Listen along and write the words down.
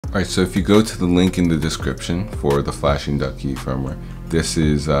Alright, so if you go to the link in the description for the flashing ducky firmware, this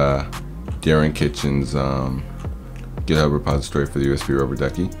is Darren Kitchen's GitHub repository for the USB rubber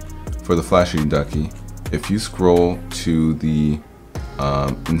ducky. For the flashing ducky, if you scroll to the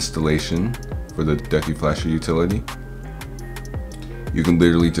installation for the ducky flasher utility, you can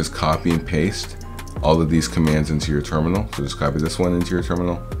literally just copy and paste all of these commands into your terminal. So just copy this one into your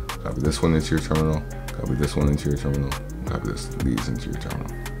terminal, copy this one into your terminal, copy this one into your terminal, copy these into your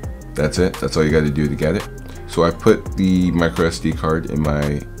terminal. That's it. That's all you got to do to get it. So I put the micro SD card in my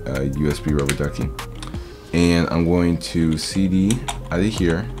USB rubber ducky, and I'm going to CD out of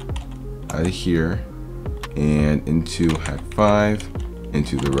here, and into hack 5,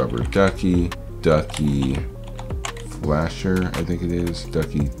 into the rubber ducky flasher, I think it is,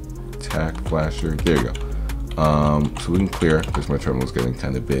 ducky tack flasher. There you go. So we can clear because my terminal is getting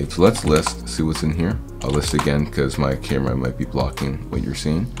kind of big. So let's list, see what's in here. I'll list again because my camera might be blocking what you're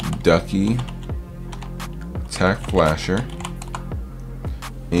seeing. Ducky tack flasher,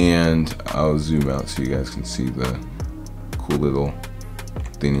 and I'll zoom out so you guys can see the cool little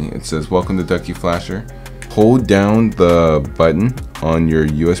thingy. It says welcome to ducky flasher. Hold down the button on your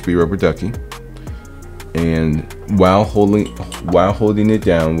USB rubber ducky, and while holding it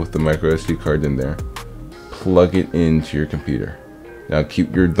down with the micro SD card in there, plug it into your computer. Now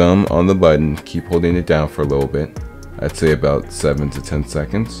keep your thumb on the button, keep holding it down for a little bit. I'd say about 7 to 10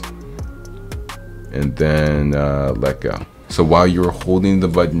 seconds, and then let go. So while you're holding the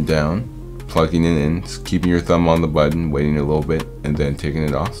button down, plugging it in, keeping your thumb on the button, waiting a little bit, and then taking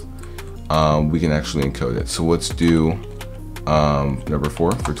it off, we can actually encode it. So let's do number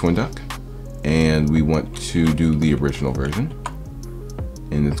 4 for TwinDuck, and we want to do the original version,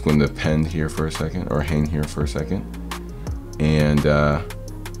 and it's going to append here for a second, or hang here for a second, and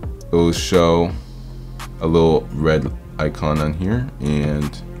it will show a little red icon on here,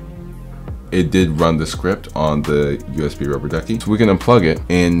 and it did run the script on the USB rubber ducky. So we can unplug it,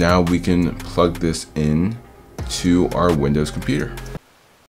 and now we can plug this in to our Windows computer.